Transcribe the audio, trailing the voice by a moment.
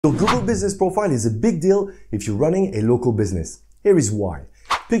Your Google Business Profile is a big deal if you're running a local business. Here is why.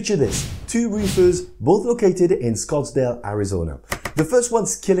 Picture this, two roofers, both located in Scottsdale, Arizona. The first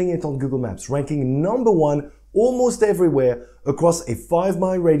one's killing it on Google Maps, ranking #1 almost everywhere across a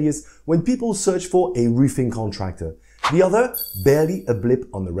 5-mile radius when people search for a roofing contractor. The other, barely a blip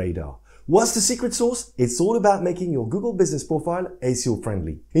on the radar. What's the secret sauce? It's all about making your Google Business Profile SEO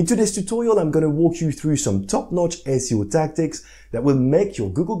friendly. In today's tutorial, I'm going to walk you through some top-notch SEO tactics that will make your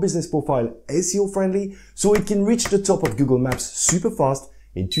Google Business Profile SEO friendly so it can reach the top of Google Maps super fast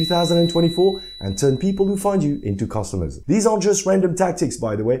in 2024 and turn people who find you into customers. These aren't just random tactics,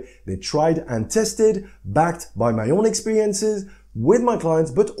 by the way. They're tried and tested, backed by my own experiences with my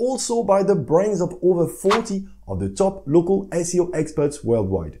clients, but also by the brains of over 40 of the top local SEO experts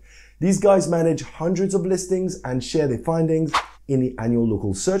worldwide. These guys manage hundreds of listings and share their findings in the annual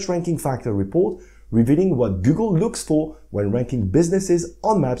local search ranking factor report, revealing what Google looks for when ranking businesses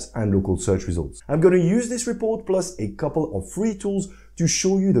on maps and local search results. I'm going to use this report plus a couple of free tools to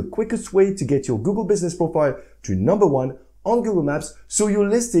show you the quickest way to get your Google Business Profile to #1 on Google Maps so your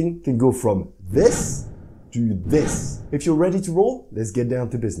listing can go from this to this. If you're ready to roll, let's get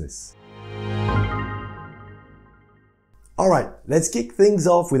down to business. Alright, let's kick things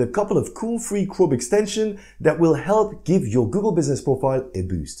off with a couple of cool free Chrome extensions that will help give your Google Business Profile a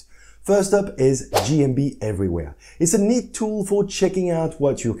boost. First up is GMB Everywhere. It's a neat tool for checking out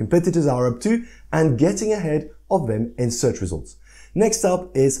what your competitors are up to and getting ahead of them in search results. Next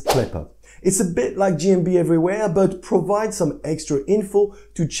up is Plepper. It's a bit like GMB Everywhere, but provides some extra info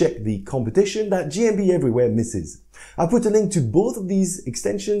to check the competition that GMB Everywhere misses. I put a link to both of these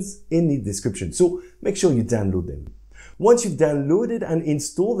extensions in the description, so make sure you download them. Once you've downloaded and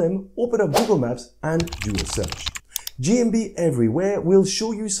installed them, open up Google Maps and do a search. GMB Everywhere will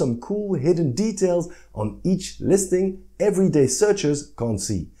show you some cool hidden details on each listing everyday searchers can't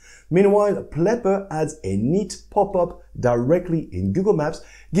see. Meanwhile, Plepper adds a neat pop-up directly in Google Maps,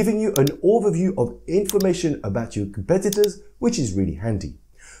 giving you an overview of information about your competitors, which is really handy.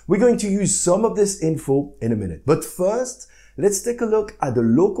 We're going to use some of this info in a minute, but first, let's take a look at the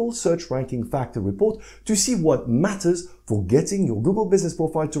local search ranking factor report to see what matters for getting your Google Business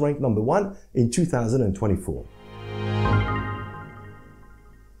Profile to rank #1 in 2024.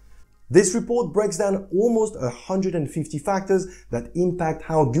 This report breaks down almost 150 factors that impact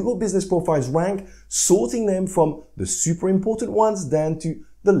how Google Business Profiles rank, sorting them from the super important ones down to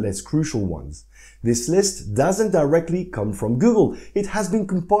the less crucial ones. This list doesn't directly come from Google. It has been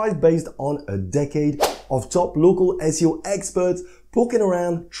compiled based on a decade of top local SEO experts poking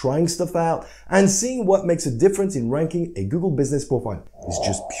around, trying stuff out, and seeing what makes a difference in ranking a Google Business Profile. It's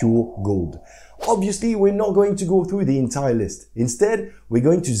just pure gold. Obviously, we're not going to go through the entire list. Instead, we're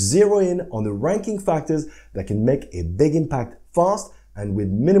going to zero in on the ranking factors that can make a big impact fast and with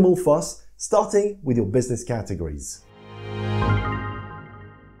minimal fuss, starting with your business categories.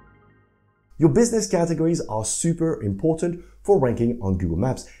 Your business categories are super important for ranking on Google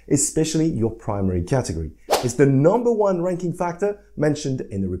Maps, especially your primary category. It's the #1 ranking factor mentioned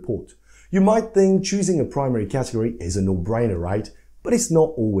in the report. You might think choosing a primary category is a no-brainer, right? But it's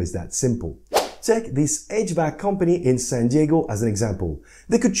not always that simple. Take this HVAC company in San Diego as an example.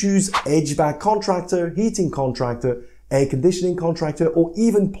 They could choose HVAC contractor, heating contractor, air conditioning contractor, or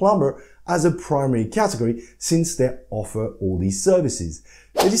even plumber as a primary category since they offer all these services.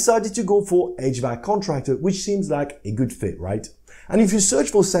 They decided to go for HVAC contractor, which seems like a good fit, right? And if you search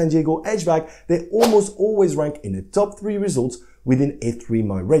for San Diego HVAC, they almost always rank in the top 3 results within a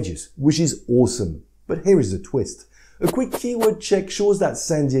 3-mile radius, which is awesome. But here is the twist. A quick keyword check shows that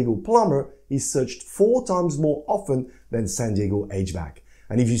San Diego plumber is searched 4 times more often than San Diego HVAC.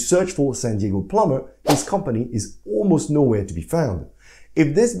 And if you search for San Diego plumber, his company is almost nowhere to be found.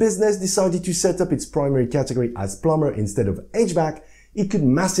 If this business decided to set up its primary category as plumber instead of HVAC, it could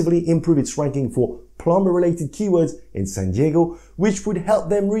massively improve its ranking for plumber-related keywords in San Diego, which would help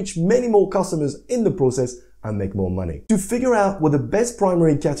them reach many more customers in the process and make more money. To figure out what the best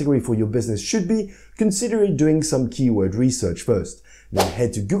primary category for your business should be, consider doing some keyword research first. Then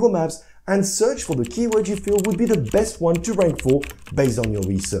head to Google Maps and search for the keyword you feel would be the best one to rank for based on your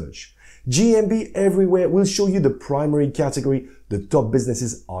research. GMB Everywhere will show you the primary category the top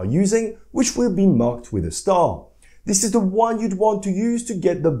businesses are using, which will be marked with a star. This is the one you'd want to use to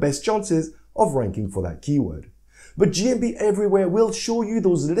get the best chances of ranking for that keyword. But GMB Everywhere will show you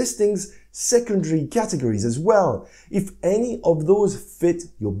those listings' secondary categories as well. If any of those fit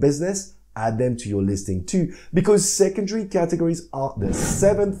your business, add them to your listing too, because secondary categories are the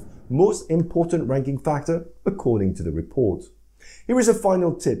 7th most important ranking factor according to the report. Here is a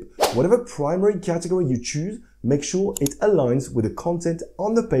final tip. Whatever primary category you choose, make sure it aligns with the content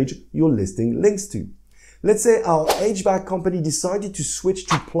on the page your listing links to. Let's say our HVAC company decided to switch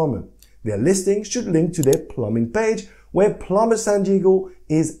to plumber. Their listing should link to their plumbing page, where Plumber San Diego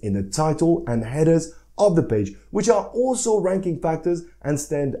is in the title and headers of the page, which are also ranking factors and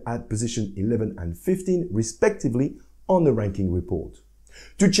stand at position 11 and 15 respectively on the ranking report.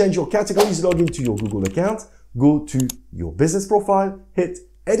 To change your categories, log into your Google account, go to your business profile, hit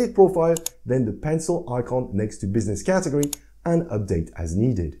edit profile, then the pencil icon next to business category, and update as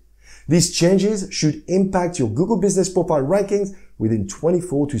needed. These changes should impact your Google Business Profile rankings within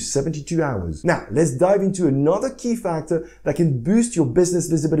 24 to 72 hours. Now, let's dive into another key factor that can boost your business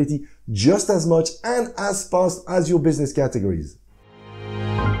visibility just as much and as fast as your business categories.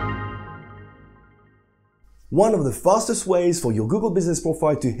 One of the fastest ways for your Google Business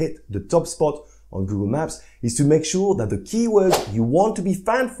Profile to hit the top spot on Google Maps is to make sure that the keywords you want to be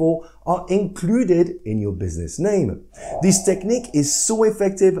found for are included in your business name. This technique is so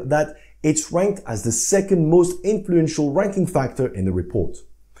effective that it's ranked as the second most influential ranking factor in the report.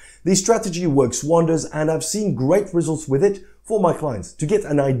 This strategy works wonders, and I've seen great results with it for my clients. To get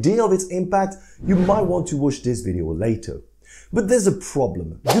an idea of its impact, you might want to watch this video later. But there's a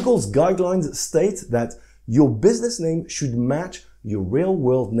problem. Google's guidelines state that your business name should match your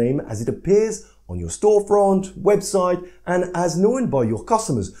real-world name as it appears on your storefront, website, and as known by your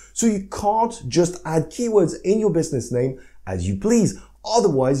customers. So you can't just add keywords in your business name as you please,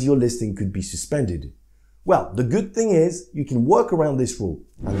 otherwise your listing could be suspended. Well, the good thing is you can work around this rule,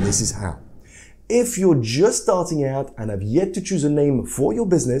 and this is how. If you're just starting out and have yet to choose a name for your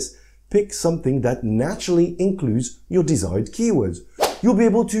business, pick something that naturally includes your desired keywords. You'll be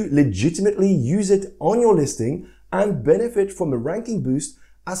able to legitimately use it on your listing and benefit from a ranking boost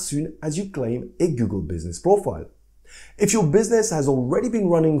as soon as you claim a Google Business Profile. If your business has already been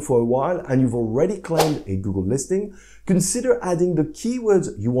running for a while and you've already claimed a Google listing, consider adding the keywords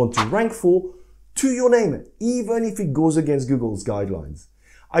you want to rank for to your name, even if it goes against Google's guidelines.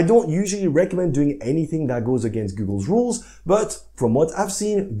 I don't usually recommend doing anything that goes against Google's rules, but from what I've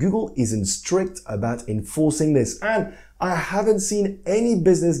seen, Google isn't strict about enforcing this, and I haven't seen any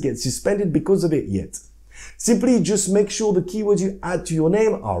business get suspended because of it yet. Simply just make sure the keywords you add to your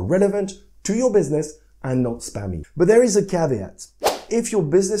name are relevant to your business and not spammy. But there is a caveat. If your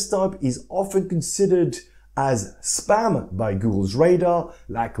business type is often considered as spam by Google's radar,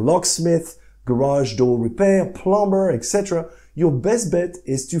 like locksmith, garage door repair, plumber, etc., your best bet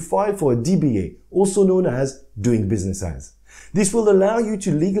is to file for a DBA, also known as doing business as. This will allow you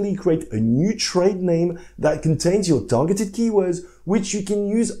to legally create a new trade name that contains your targeted keywords, which you can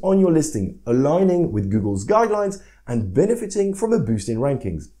use on your listing, aligning with Google's guidelines and benefiting from a boost in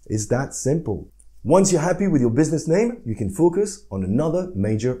rankings. It's that simple. Once you're happy with your business name, you can focus on another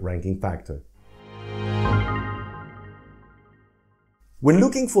major ranking factor. When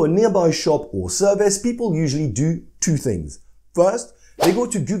looking for a nearby shop or service, people usually do two things. First, they go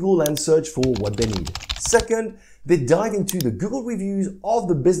to Google and search for what they need. Second, they dive into the Google reviews of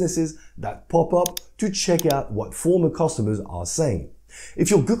the businesses that pop up to check out what former customers are saying.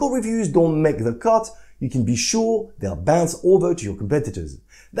 If your Google reviews don't make the cut, you can be sure they'll bounce over to your competitors.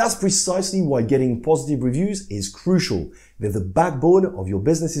 That's precisely why getting positive reviews is crucial. They're the backbone of your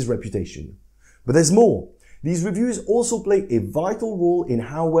business's reputation. But there's more. These reviews also play a vital role in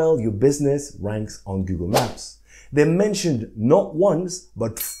how well your business ranks on Google Maps. They're mentioned not once,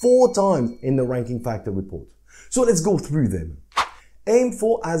 but 4 times in the ranking factor report. So let's go through them. Aim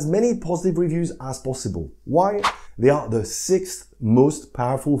for as many positive reviews as possible. Why? They are the 6th most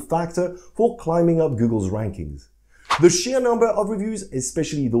powerful factor for climbing up Google's rankings. The sheer number of reviews,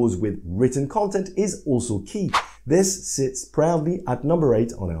 especially those with written content, is also key. This sits proudly at number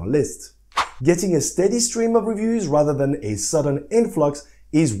 8 on our list. Getting a steady stream of reviews rather than a sudden influx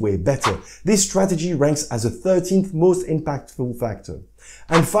is way better. This strategy ranks as a 13th most impactful factor.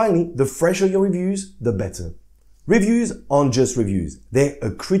 And finally, the fresher your reviews, the better. Reviews aren't just reviews. They're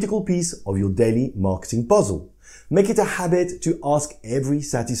a critical piece of your daily marketing puzzle. Make it a habit to ask every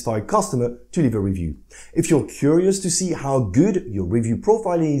satisfied customer to leave a review. If you're curious to see how good your review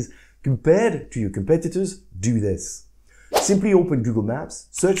profile is compared to your competitors, do this. Simply open Google Maps,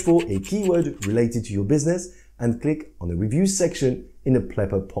 search for a keyword related to your business, and click on the reviews section in a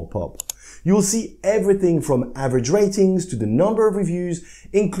pop-up pop-up. You'll see everything from average ratings to the number of reviews,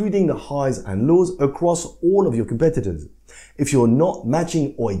 including the highs and lows across all of your competitors. If you're not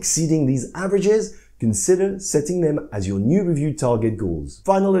matching or exceeding these averages, consider setting them as your new review target goals.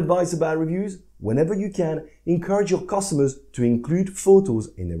 Final advice about reviews: whenever you can, encourage your customers to include photos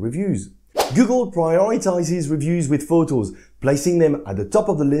in their reviews. Google prioritizes reviews with photos, placing them at the top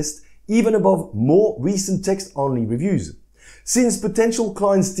of the list, even above more recent text-only reviews. Since potential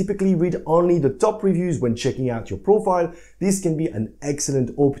clients typically read only the top reviews when checking out your profile, this can be an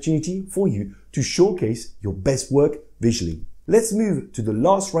excellent opportunity for you to showcase your best work visually. Let's move to the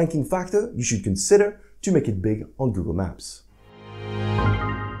last ranking factor you should consider to make it big on Google Maps.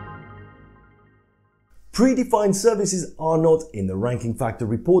 Predefined services are not in the ranking factor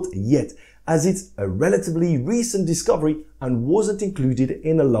report yet, as it's a relatively recent discovery and wasn't included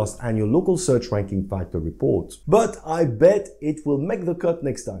in the last annual local search ranking factor report. But I bet it will make the cut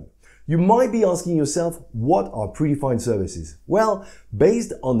next time. You might be asking yourself, what are predefined services? Well,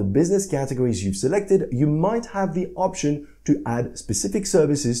 based on the business categories you've selected, you might have the option to add specific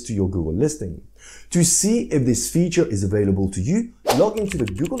services to your Google listing. To see if this feature is available to you, log into the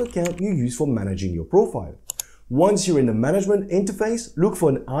Google account you use for managing your profile. Once you're in the management interface, look for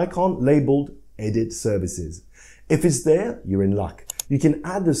an icon labeled Edit Services. If it's there, you're in luck. You can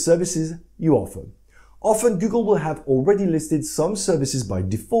add the services you offer. Often, Google will have already listed some services by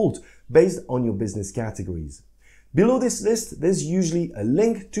default based on your business categories. Below this list, there's usually a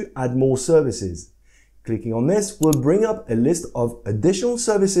link to add more services. Clicking on this will bring up a list of additional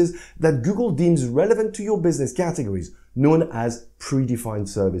services that Google deems relevant to your business categories, known as predefined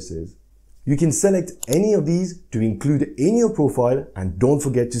services. You can select any of these to include in your profile, and don't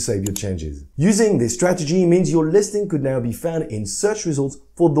forget to save your changes. Using this strategy means your listing could now be found in search results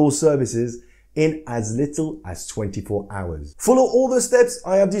for those services in as little as 24 hours. Follow all the steps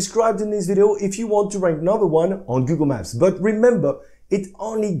I have described in this video if you want to rank #1 on Google Maps. But remember, it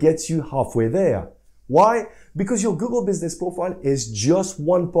only gets you halfway there. Why? Because your Google Business Profile is just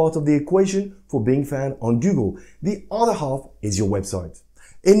one part of the equation for being found on Google. The other half is your website.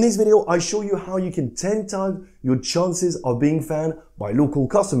 In this video, I show you how you can 10 times your chances of being found by local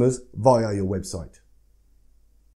customers via your website.